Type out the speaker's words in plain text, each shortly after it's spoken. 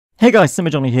Hey guys,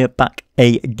 SimmerJonny here, back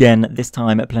again, this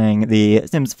time playing the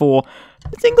Sims 4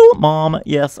 Single Mom.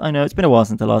 Yes, I know, it's been a while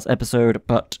since the last episode,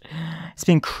 but it's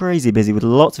been crazy busy with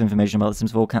lots of information about the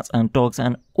Sims 4 cats and dogs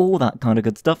and all that kind of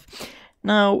good stuff.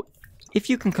 Now, if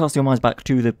you can cast your minds back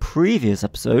to the previous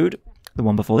episode, the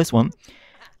one before this one,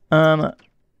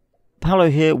 Paolo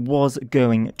here was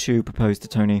going to propose to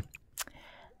Tony.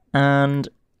 And,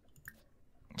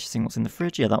 just seeing what's in the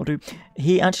fridge, yeah, that'll do.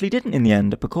 He actually didn't in the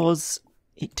end, because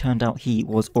it turned out he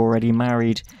was already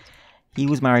married. He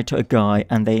was married to a guy,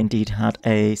 and they indeed had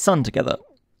a son together.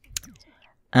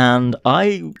 And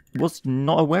I was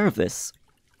not aware of this,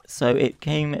 so it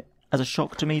came as a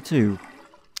shock to me too.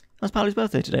 That's Paolo's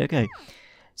birthday today, okay.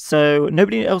 So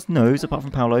nobody else knows apart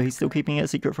from Paolo. He's still keeping it a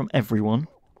secret from everyone.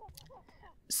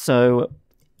 So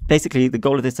basically the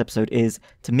goal of this episode is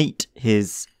to meet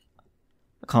his,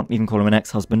 I can't even call him an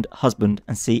ex-husband,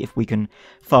 and see if we can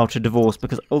file to divorce,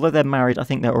 because although they're married, I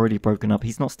think they're already broken up.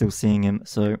 He's not still seeing him,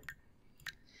 so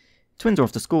twins are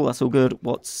off to school, that's all good.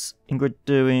 What's Ingrid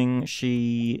doing?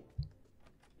 She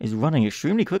is running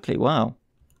extremely quickly, wow.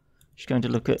 She's going to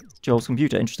look at Joel's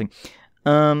computer, interesting.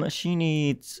 She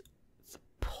needs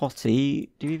potty.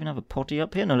 Do you even have a potty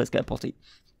up here? No, let's get a potty.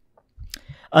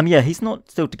 Yeah, he's not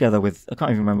still together with, I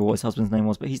can't even remember what his husband's name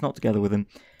was, but he's not together with him.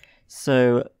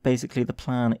 So basically the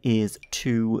plan is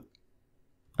to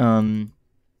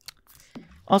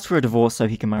ask for a divorce so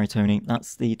he can marry Tony.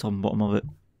 That's the top and bottom of it.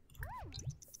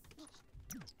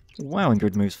 Wow,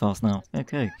 Ingrid moves fast now.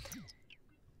 Okay.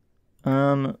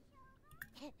 Where's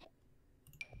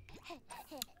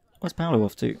Paolo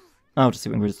off to? Oh, just see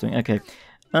what Ingrid's doing. Okay.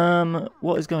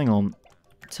 What is going on?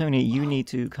 Tony, you need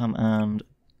to come and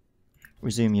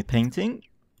resume your painting.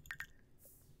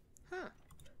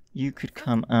 You could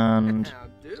come and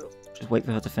just wait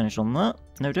for her to finish on that.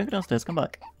 No, don't go downstairs, come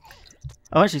back.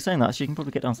 Oh, actually, saying that, she can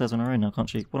probably get downstairs on her own now, can't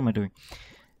she? What am I doing?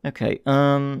 Okay,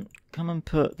 come and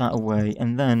put that away,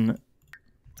 and then...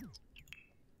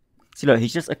 See, look,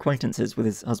 he's just acquaintances with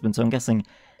his husband, so I'm guessing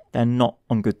they're not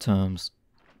on good terms.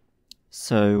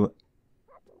 So,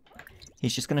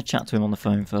 he's just going to chat to him on the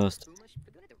phone first.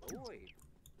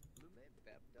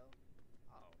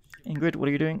 Ingrid, what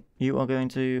are you doing? You are going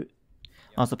to...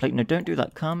 ask the plate. No, don't do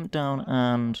that. Come down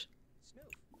and...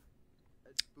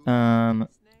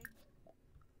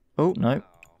 Oh, no.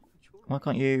 Why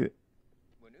can't you...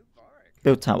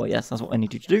 build tower, yes, that's what I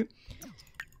need you to do.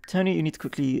 Tony, you need to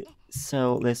quickly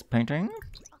sell this painting.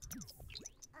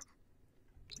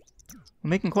 We're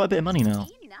making quite a bit of money now.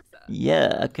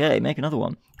 Yeah, okay, make another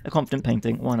one. A confident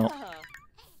painting, why not?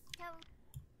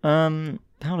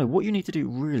 Paolo, what you need to do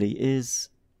really is...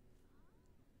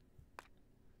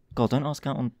 God, don't ask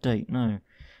out on date, no.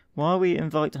 Why are we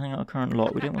invite to hang out a current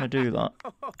lot? We don't want to do that.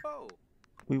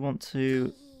 We want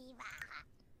to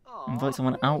invite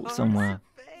someone out somewhere.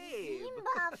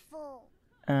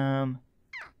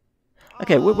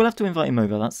 Okay, we'll have to invite him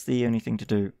over. That's the only thing to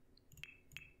do.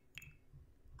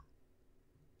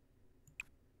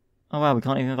 Oh wow, we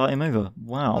can't even invite him over.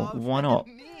 Wow, why not?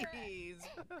 Do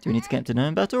we need to get to know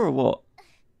him better or what?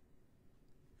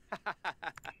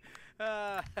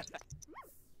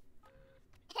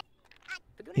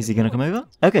 Is he going to come over?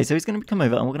 Okay, so he's going to come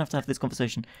over and we're going to have this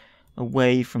conversation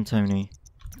away from Tony.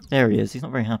 There he is. He's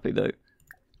not very happy though.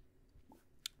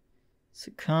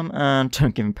 So come and...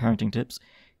 don't give him parenting tips.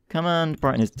 Come and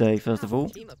brighten his day first of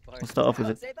all. We'll start off with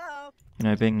it, you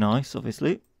know, being nice,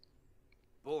 obviously.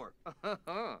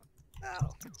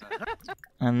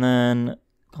 And then...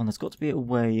 God, there's got to be a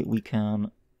way we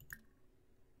can...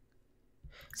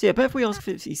 See, I bet if we ask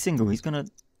if he's single, he's going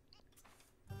to...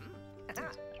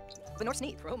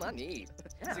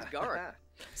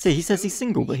 See, he says he's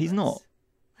single, but he's not.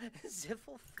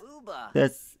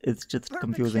 It's just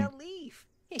confusing.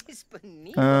 There's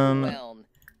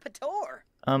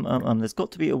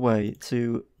got to be a way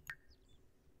to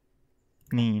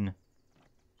mean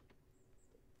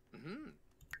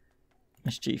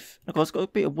mischief. Look, there's got to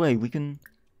be a way we can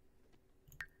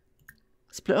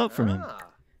split up from him.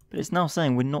 But it's now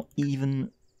saying we're not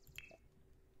even...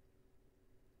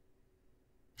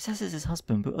 He says it's his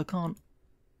husband, but I can't...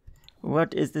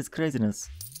 What is this craziness?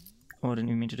 Oh, I didn't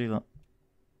even mean to do that.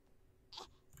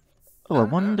 Oh, I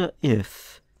wonder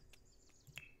if...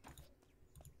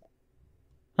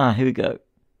 Ah, here we go.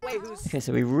 Okay,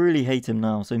 so we really hate him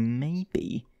now, so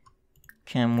maybe...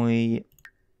 Can we...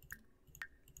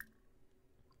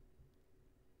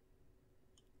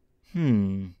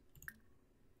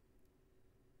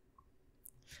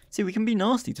 See, we can be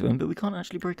nasty to him, but we can't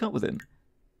actually break up with him.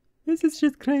 This is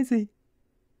just crazy.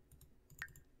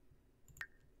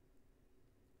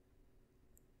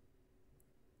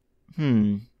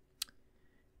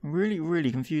 I'm really,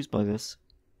 really confused by this.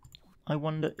 I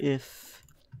wonder if...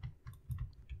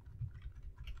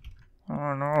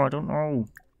 Oh no, I don't know.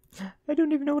 I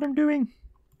don't even know what I'm doing.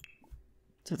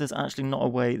 So there's actually not a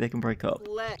way they can break up.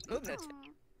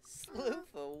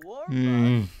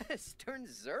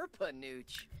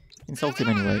 Insult him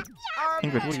anyway.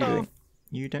 Ingrid, what are you doing?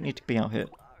 You don't need to be out here.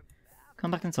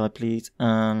 Come back inside, please.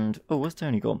 And... Oh, where's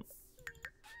Tony gone?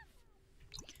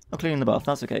 Oh, cleaning the bath.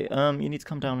 That's okay. You need to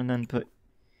come down and then put...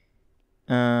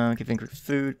 give Ingrid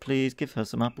food, please. Give her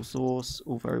some applesauce.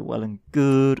 All very well and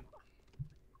good.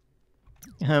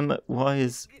 Why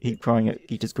is he crying at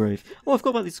Gita's grave? Oh, I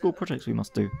forgot about these school projects we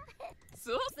must do.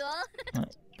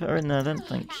 Right, put her in there then.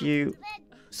 Thank you.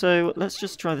 So, let's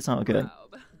just try this out again.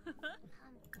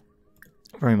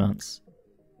 Romance.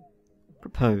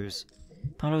 Propose.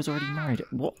 Paolo's already married.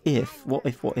 What if? What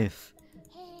if? What if?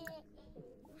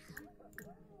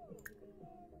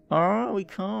 Ah, we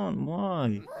can't.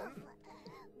 Why?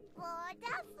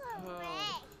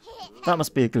 That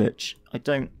must be a glitch. I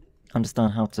don't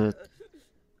understand how to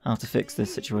fix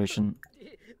this situation.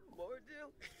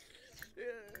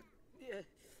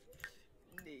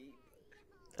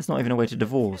 There's not even a way to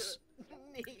divorce.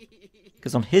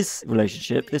 Because on his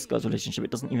relationship, this guy's relationship, it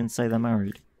doesn't even say they're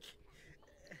married.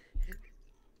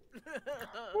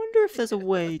 I wonder if there's a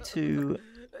way to...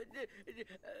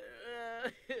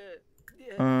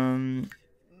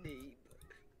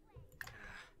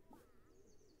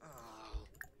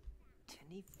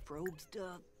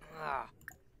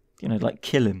 You know, like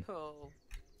kill him.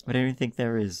 I don't even think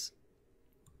there is.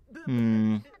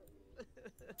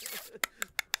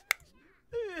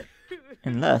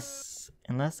 Unless.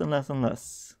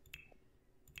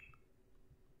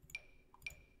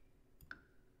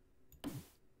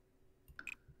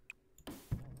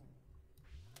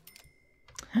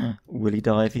 Will he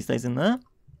die if he stays in there?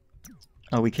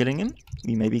 Are we killing him?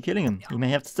 We may be killing him. He may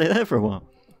have to stay there for a while.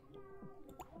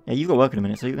 Yeah, you've got work in a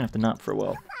minute, so you're going to have to nap for a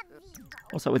while.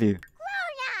 What's up with you?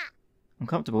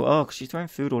 Uncomfortable. Oh, because she's throwing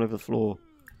food all over the floor.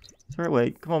 Throw it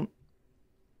away. Come on.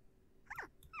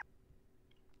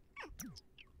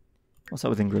 What's up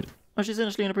with Ingrid? Oh, she's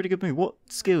actually in a pretty good mood. What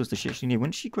skills does she actually need? When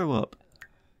does she grow up?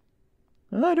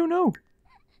 I don't know.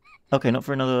 Okay, not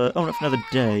for another... Oh, not for another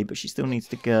day, but she still needs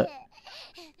to get...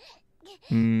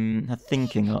 her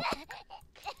thinking up.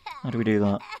 How do we do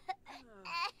that?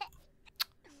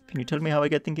 Can you tell me how I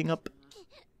get thinking up?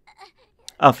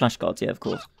 Oh, flashcards, yeah, of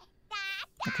course.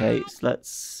 Okay, so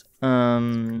let's...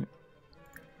 hug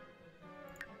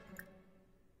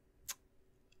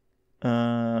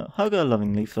her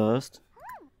lovingly first.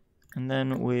 And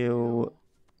then we'll...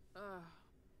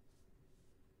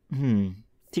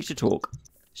 Teach her to talk.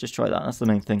 Let's just try that, that's the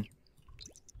main thing.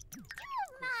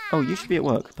 Oh, you should be at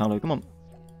work, Paolo, come on.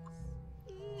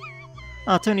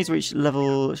 Ah, Tony's reached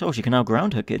level... Oh, she can now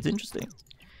ground her kids, interesting.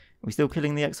 Are we still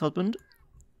killing the ex-husband?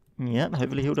 Yep,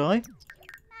 hopefully he'll die.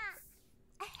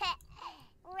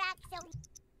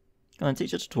 Go on,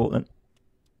 teach her to talk then.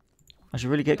 I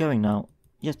should really get going now.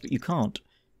 Yes, but you can't.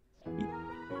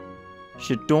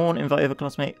 Should Dawn invite over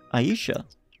classmate Aisha?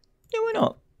 Yeah, why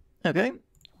not? Okay,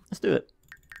 let's do it.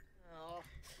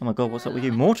 Oh my god, what's up with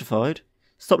you? Mortified?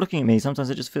 Stop looking at me. Sometimes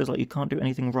it just feels like you can't do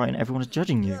anything right and everyone's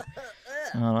judging you.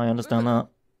 Oh, I understand that.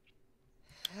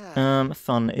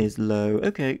 Fun is low.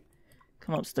 Okay.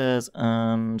 Come upstairs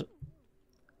and...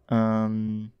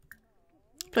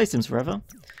 play Sims forever.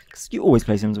 Because you always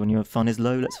play Sims when your fun is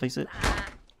low, let's face it.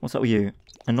 What's up with you?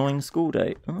 Annoying school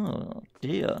day. Oh,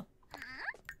 dear.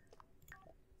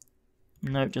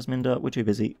 No, just Minda. We're too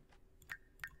busy.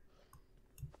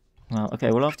 Well, okay,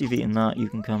 well after you've eaten that, you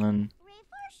can come and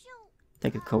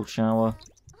take a cold shower.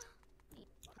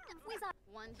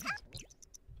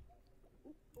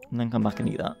 And then come back and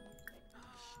eat that.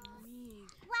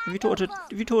 Have you taught her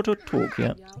to talk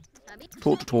yet?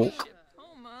 Taught to talk.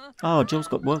 Oh, Jill's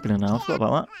got work in her now. I forgot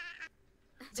about that.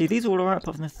 See, these are all alright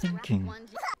apart from the thinking.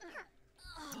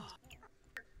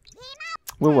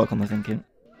 We'll work on the thinking.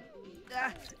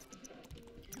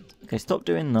 Okay, stop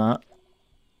doing that.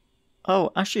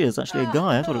 Oh, Ashi is actually a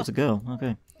guy. I thought it was a girl.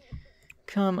 Okay.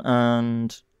 Come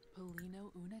and...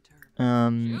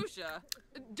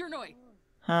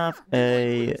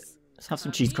 Let's have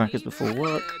some cheese crackers before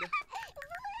work.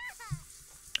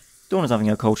 Dawn is having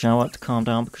a cold shower to calm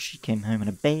down because she came home in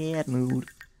a bad mood.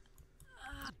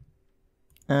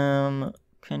 Have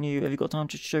you got time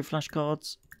to show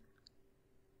flashcards?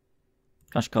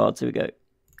 Flashcards, here we go.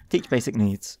 Teach basic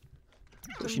needs.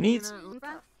 That's what she needs.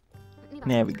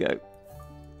 There we go.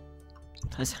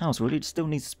 This house really still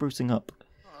needs sprucing up.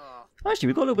 Actually,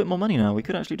 we've got a little bit more money now. We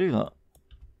could actually do that.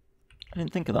 I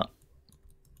didn't think of that.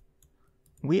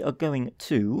 we are going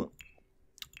to...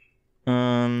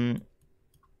 Oh,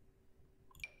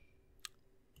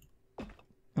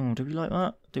 do we like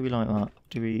that? Do we like that?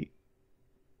 Do we...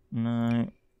 No.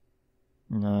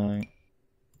 No.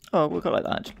 Oh, we've got like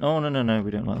that. Oh, no,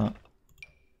 we don't like that.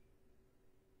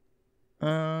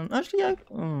 Actually, yeah.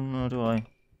 Oh, no, do I?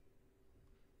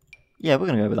 Yeah, we're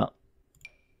gonna go with that.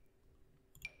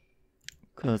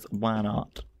 Because why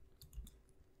not?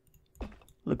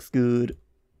 Looks good.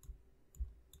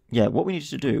 Yeah, what we needed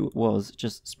to do was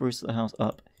just spruce the house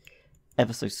up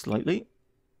ever so slightly.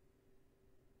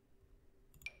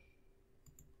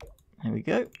 There we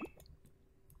go.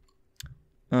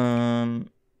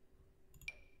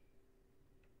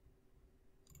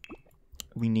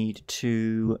 We need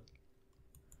to...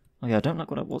 Oh yeah, I don't like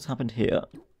what's happened here.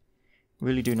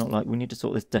 Really do not like... We need to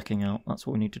sort this decking out. That's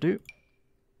what we need to do.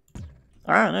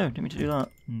 Ah, no, didn't mean to do that.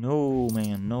 No,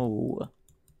 man, no.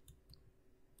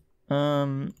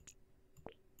 I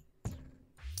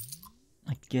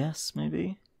guess,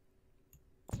 maybe?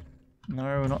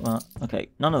 No, not that. Okay,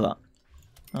 none of that.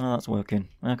 None of that's working.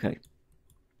 Okay.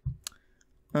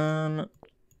 I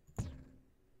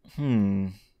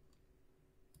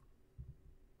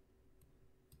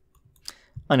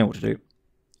know what to do.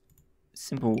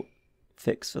 Simple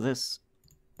fix for this.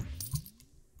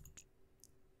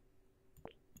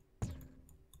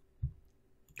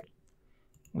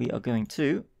 We are going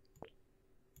to...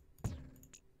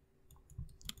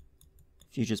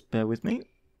 If you just bear with me.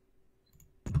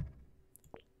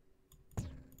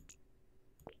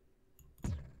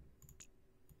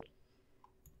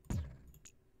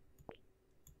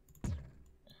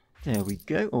 There we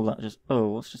go. Oh, that just...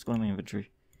 Oh, what's just gone in my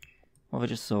inventory? What have I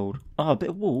just sold? Oh, a bit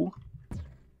of wool.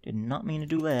 Did not mean to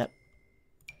do that.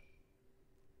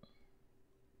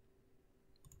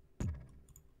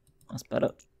 That's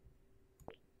better.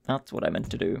 That's what I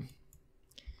meant to do.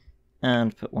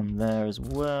 And put one there as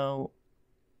well.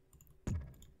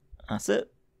 That's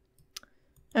it.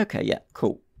 Okay, yeah,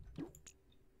 cool.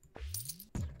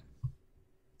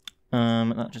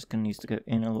 That just needs to go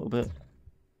in a little bit.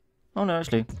 Oh no,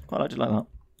 actually, quite like it like that.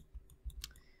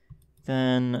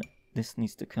 Then this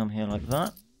needs to come here like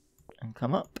that. And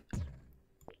come up.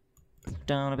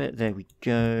 Down a bit, there we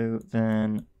go.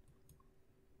 Then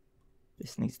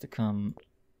this needs to come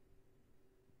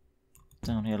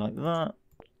down here like that.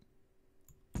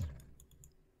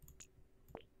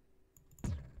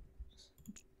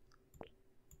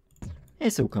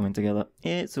 It's all coming together.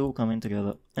 It's all coming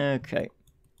together. Okay.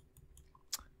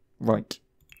 Right.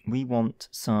 We want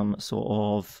some sort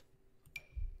of...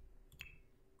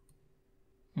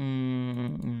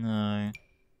 no. Have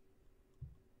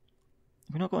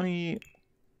we not got any...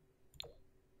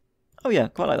 Oh yeah,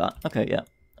 quite like that. Okay, yeah.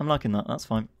 I'm liking that. That's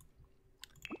fine.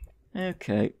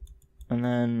 Okay. And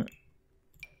then...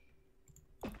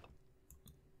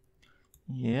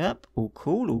 Yep. All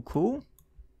cool, all cool.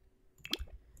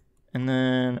 And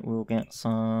then we'll get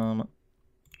some...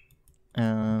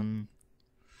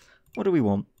 what do we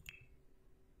want?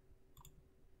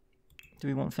 Do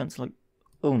we want fence like...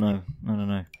 Oh no.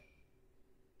 No.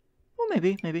 Or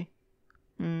maybe.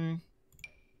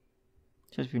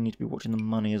 Suppose we need to be watching the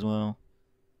money as well.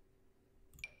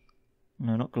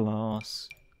 No, not glass.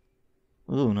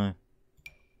 Oh no.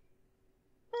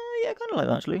 Yeah, kind of like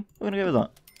that actually. We're gonna go with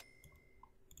that.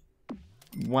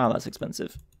 Wow, that's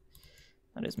expensive.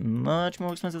 That is much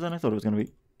more expensive than I thought it was going to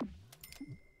be.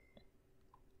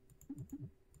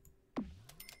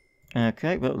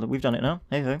 Okay, well, we've done it now.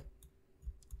 Hey ho.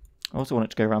 I also want it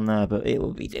to go around there, but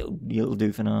it'll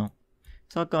do for now.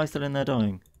 Is our guy still in there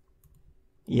dying?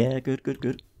 Yeah, good.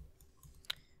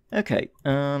 Okay,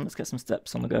 let's get some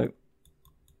steps on the go.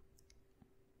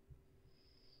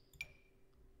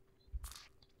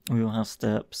 We will have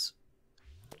steps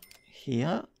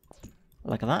here,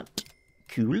 like that.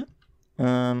 Cool.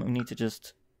 We need to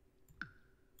just...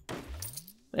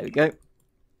 There we go.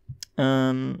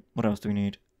 What else do we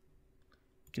need?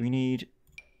 Do we need...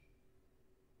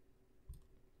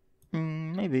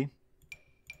 maybe.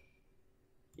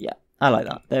 Yeah, I like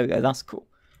that. There we go, that's cool.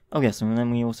 Oh yes, and then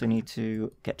we also need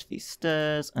to get to these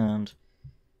stairs and...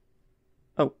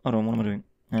 Oh, hold on, what am I doing?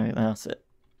 No, that's it.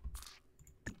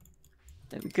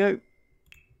 There we go.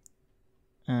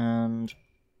 And...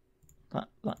 that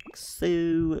like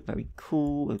so. Very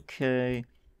cool, okay.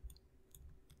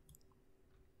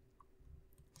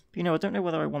 But you know, I don't know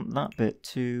whether I want that bit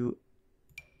to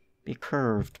be a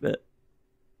curved bit.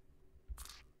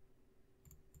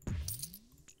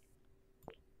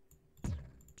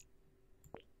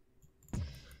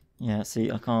 Yeah, see,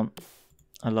 I can't...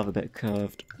 I love a bit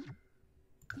curved.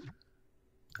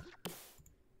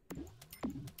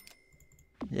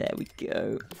 There we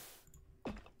go.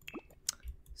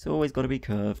 It's always got to be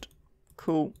curved.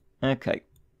 Cool. Okay.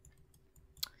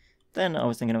 Then I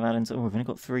was thinking of adding... Oh, we've only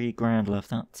got 3 grand left.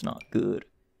 That's not good.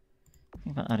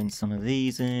 Think about adding some of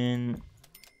these in.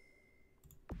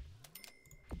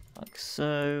 Like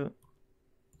so.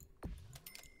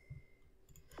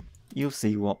 You'll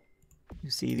see what...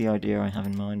 You'll see the idea I have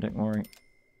in mind, don't worry.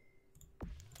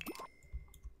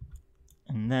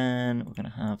 And then we're going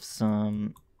to have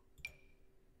some...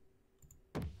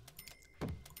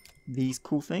 These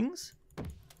cool things.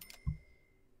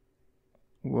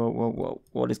 Whoa, whoa, whoa.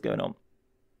 What is going on?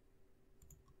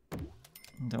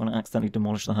 Don't want to accidentally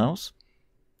demolish the house.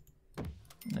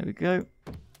 There we go.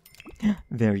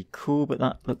 Very cool, but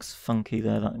that looks funky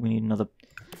there. That we need another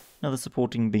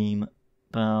supporting beam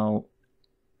about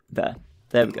there.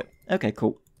 There we go. Okay,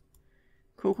 cool.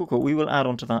 Cool, cool, cool. We will add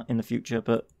on to that in the future,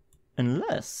 but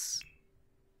unless...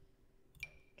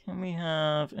 Can we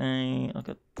have a... Like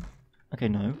a... Okay,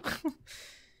 no.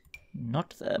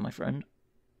 Not there, my friend.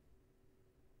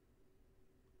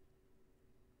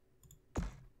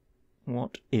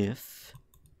 What if...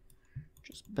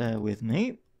 Just bear with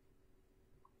me.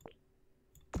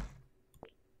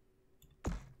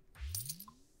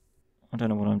 I don't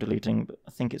know what I'm deleting, but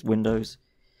I think it's Windows.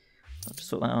 I'll have to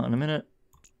sort that out in a minute.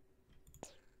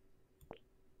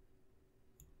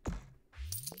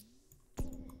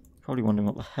 Probably wondering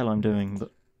what the hell I'm doing,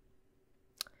 but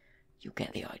you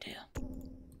get the idea.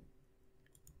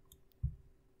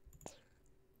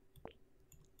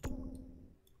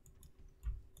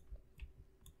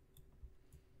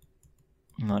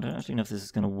 I don't actually know if this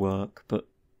is going to work, but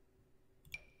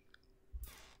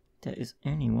there is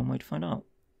only one way to find out.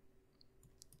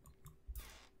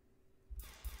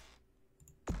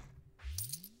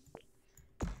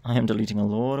 I am deleting a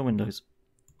lot of windows.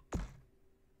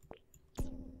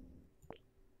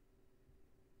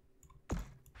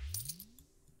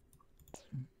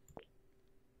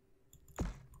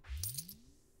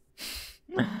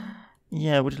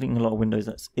 Yeah, we're deleting a lot of windows.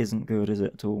 That isn't good, is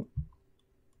it, at all?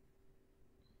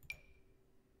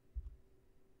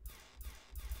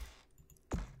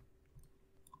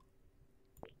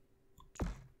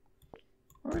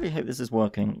 I really hope this is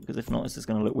working, because if not, this is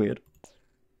going to look weird.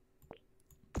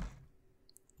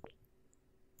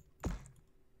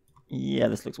 Yeah,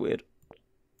 this looks weird.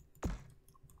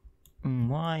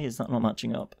 Why is that not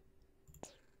matching up?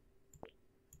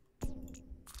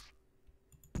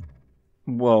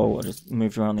 Whoa, I just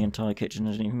moved around the entire kitchen.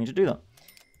 I didn't even mean to do that.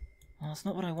 Well, that's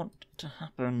not what I want to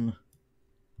happen.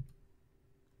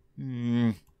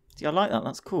 See, I like that.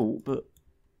 That's cool, but...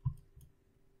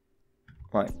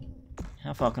 Right.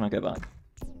 How far can I go back?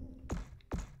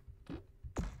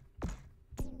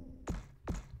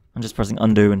 I'm just pressing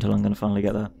undo until I'm going to finally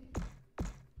get there.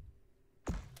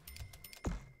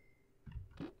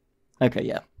 Okay,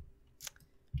 yeah.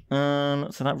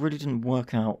 So that really didn't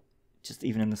work out, just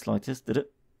even in the slightest, did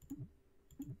it?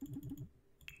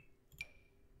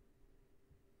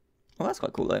 Well, that's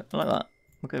quite cool though. I like that.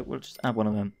 Okay, we'll just add one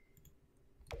of them.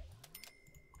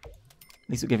 At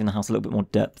least we're giving the house a little bit more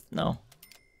depth now.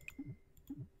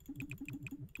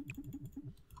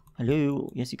 Hello?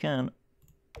 Yes, you can.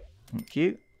 Thank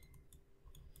you.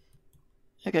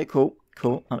 Okay, cool.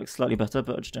 Cool. That looks slightly better,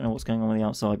 but I just don't know what's going on with the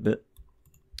outside bit.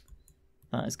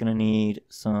 That is going to need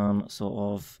some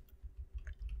sort of...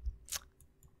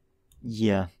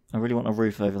 Yeah, I really want a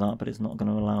roof over that, but it's not going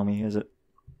to allow me, is it?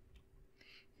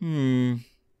 Oh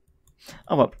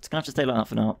well, it's going to have to stay like that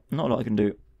for now. Not a lot I can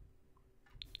do.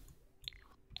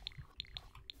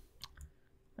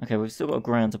 Okay, we've still got a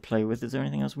grand to play with. Is there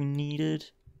anything else we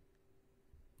needed?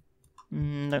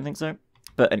 Don't think so.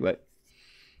 But anyway,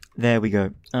 there we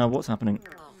go. What's happening?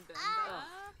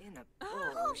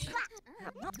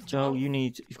 Joel,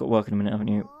 you've got work in a minute, haven't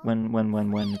you? When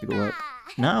have you got work?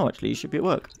 Now, actually, you should be at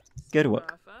work. Go to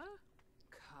work.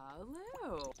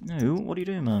 No, what are you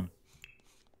doing, man?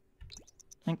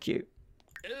 Thank you.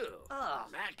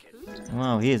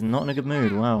 Wow, he is not in a good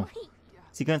mood, wow.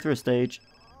 Is he going through a stage?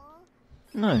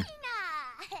 No.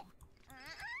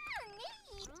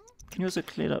 Can you also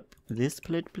clear up this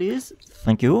plate, please?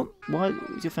 Thank you. Why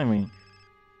is your phone ringing?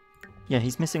 Yeah,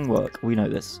 he's missing work. We know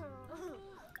this.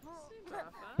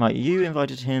 Right, you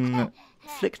invited him...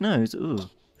 Flick nose. Ooh.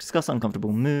 Discuss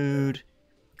uncomfortable mood.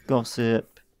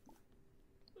 Gossip.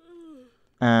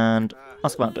 And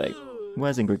ask about day.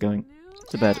 Where's Ingrid going?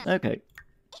 To bed. Okay.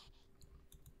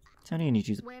 Tony, you need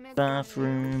to use the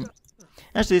bathroom.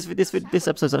 Actually, this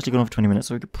episode's actually gone on for 20 minutes,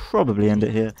 so we could probably end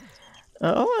it here.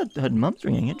 Oh, I heard Mum's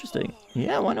ringing. Interesting.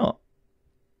 Yeah, why not?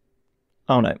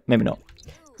 Oh no, maybe not.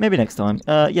 maybe next time.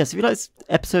 Yes, if you like this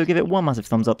episode, give it one massive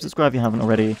thumbs up. Subscribe if you haven't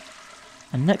already.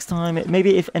 And next time,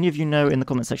 maybe if any of you know in the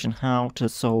comment section how to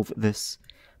solve this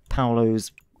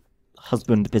Paolo's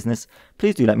husband business,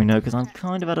 please do let me know, because I'm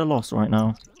kind of at a loss right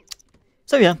now.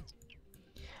 So yeah,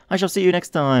 I shall see you next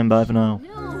time. Bye for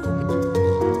now.